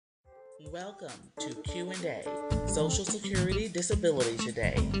Welcome to Q&A, Social Security Disability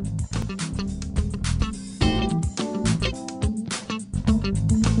Today.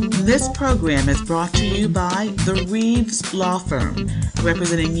 This program is brought to you by the Reeves Law Firm,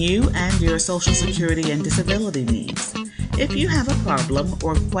 representing you and your Social Security and disability needs. If you have a problem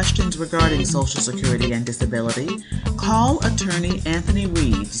or questions regarding Social Security and disability, call attorney Anthony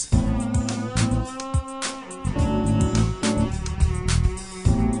Reeves.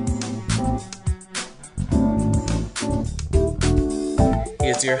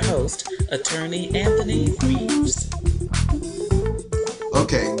 Is your host, attorney Anthony Reeves.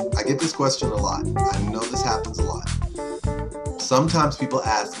 Okay, I get this question a lot. I know this happens a lot. Sometimes people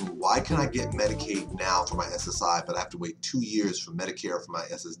ask me, why can I get Medicaid now for my SSI, but I have to wait 2 years for Medicare for my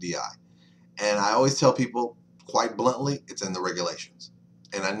SSDI? And I always tell people, quite bluntly, it's in the regulations.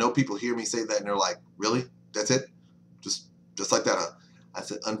 And I know people hear me say that and they're like, really? That's it? Just like that, huh? I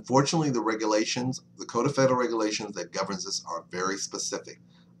said, unfortunately, the regulations, the Code of Federal Regulations that governs this are very specific.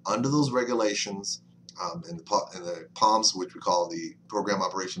 Under those regulations, in the POMS, which we call the Program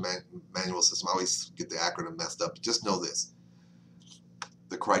Operation Manual System, I always get the acronym messed up. Just know this.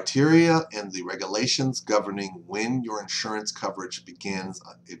 The criteria and the regulations governing when your insurance coverage begins,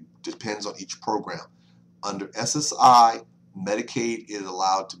 it depends on each program. Under SSI, Medicaid is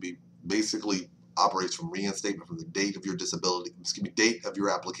allowed to be basically operates from reinstatement from the date of your date of your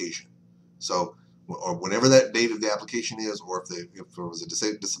application. So, or whenever that date of the application is, or if there was a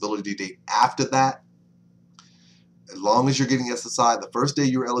disability date after that, as long as you're getting SSI, the first day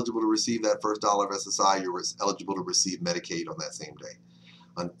you're eligible to receive that first dollar of SSI, you're eligible to receive Medicaid on that same day.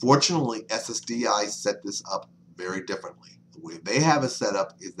 Unfortunately, SSDI set this up very differently. The way they have it set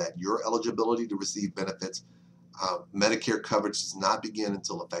up is that your eligibility to receive benefits, Medicare coverage does not begin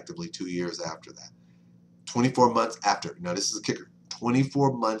until effectively 2 years after that. 24 months after. Now, this is a kicker.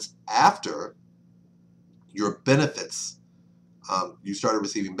 24 months after your benefits, you started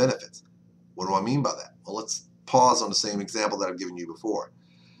receiving benefits. What do I mean by that? Well, let's pause on the same example that I've given you before.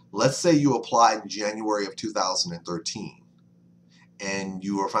 Let's say you applied in January of 2013 and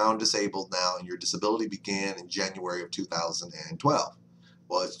you are found disabled now and your disability began in January of 2012.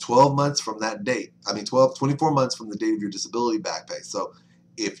 Well, it's 12 months from that date. 24 months from the date of your disability back pay. So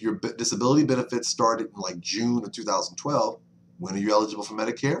if your disability benefits started in like June of 2012, when are you eligible for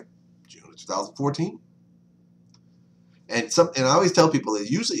Medicare? June of 2014. And I always tell people that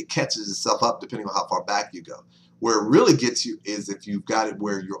usually it catches itself up depending on how far back you go. Where it really gets you is if you've got it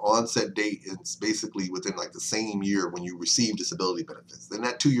where your onset date is basically within like the same year when you receive disability benefits. Then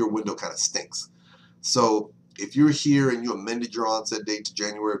that 2-year window kind of stinks. So if you're here and you amended your onset date to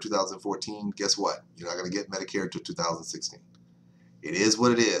January of 2014, guess what? You're not going to get Medicare until 2016. It is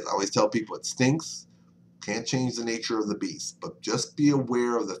what it is. I always tell people it stinks. Can't change the nature of the beast. But just be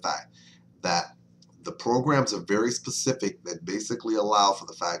aware of the fact that the programs are very specific that basically allow for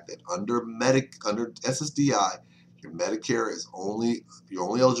the fact that under SSDI, your Medicare you're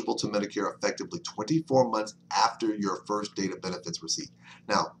only eligible to Medicare effectively 24 months after your first date of benefits receipt.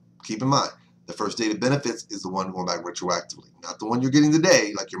 Now, keep in mind, the first date of benefits is the one going back retroactively, not the one you're getting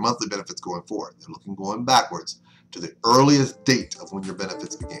today, like your monthly benefits going forward. They're looking going backwards to the earliest date of when your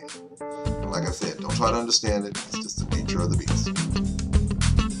benefits began. And like I said, don't try to understand it. It's just the nature of the beast.